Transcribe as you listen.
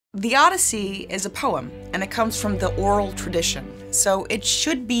The Odyssey is a poem, and it comes from the oral tradition. So it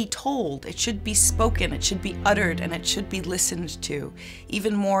should be told, it should be spoken, it should be uttered, and it should be listened to,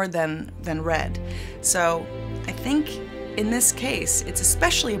 even more than read. So I think in this case, it's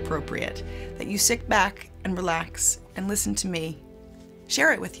especially appropriate that you sit back and relax and listen to me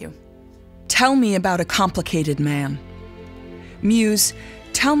share it with you. Tell me about a complicated man. Muse,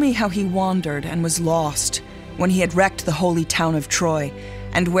 tell me how he wandered and was lost when he had wrecked the holy town of Troy,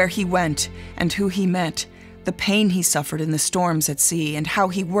 and where he went, and who he met, the pain he suffered in the storms at sea, and how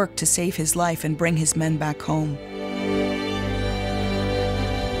he worked to save his life and bring his men back home.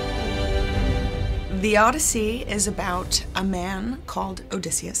 The Odyssey is about a man called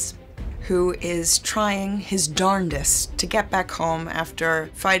Odysseus, who is trying his darndest to get back home after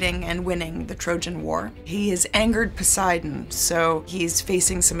fighting and winning the Trojan War. He has angered Poseidon, so he's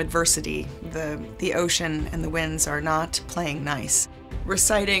facing some adversity. The ocean and the winds are not playing nice.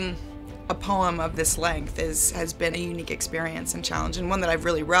 Reciting a poem of this length has been a unique experience and challenge, and one that I've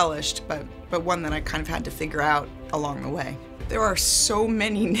really relished, but one that I kind of had to figure out along the way. There are so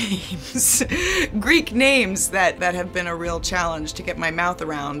many names, Greek names, that have been a real challenge to get my mouth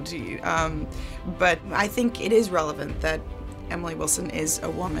around, but I think it is relevant that Emily Wilson is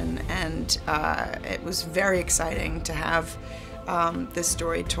a woman, and it was very exciting to have this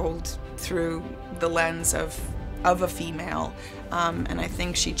story told through the lens of a female, and I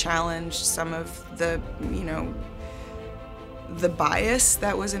think she challenged some of the bias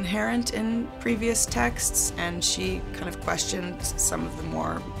that was inherent in previous texts, and she kind of questioned some of the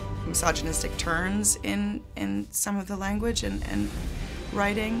more misogynistic turns in some of the language and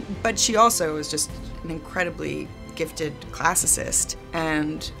writing. But she also was just an incredibly gifted classicist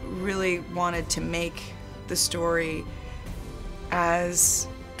and really wanted to make the story as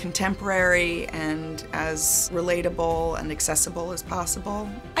contemporary and as relatable and accessible as possible.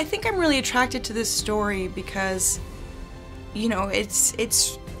 I think I'm really attracted to this story because, you know,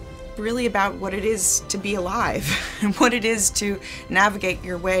 it's really about what it is to be alive and what it is to navigate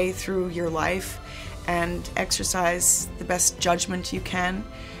your way through your life and exercise the best judgment you can,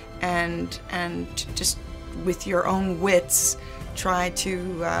 and just with your own wits try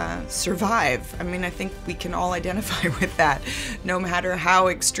to survive. I mean, I think we can all identify with that, no matter how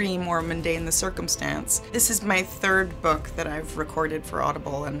extreme or mundane the circumstance. This is my third book that I've recorded for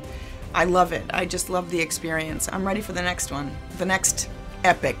Audible, and I love it. I just love the experience. I'm ready for the next one, the next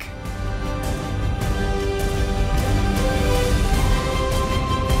epic.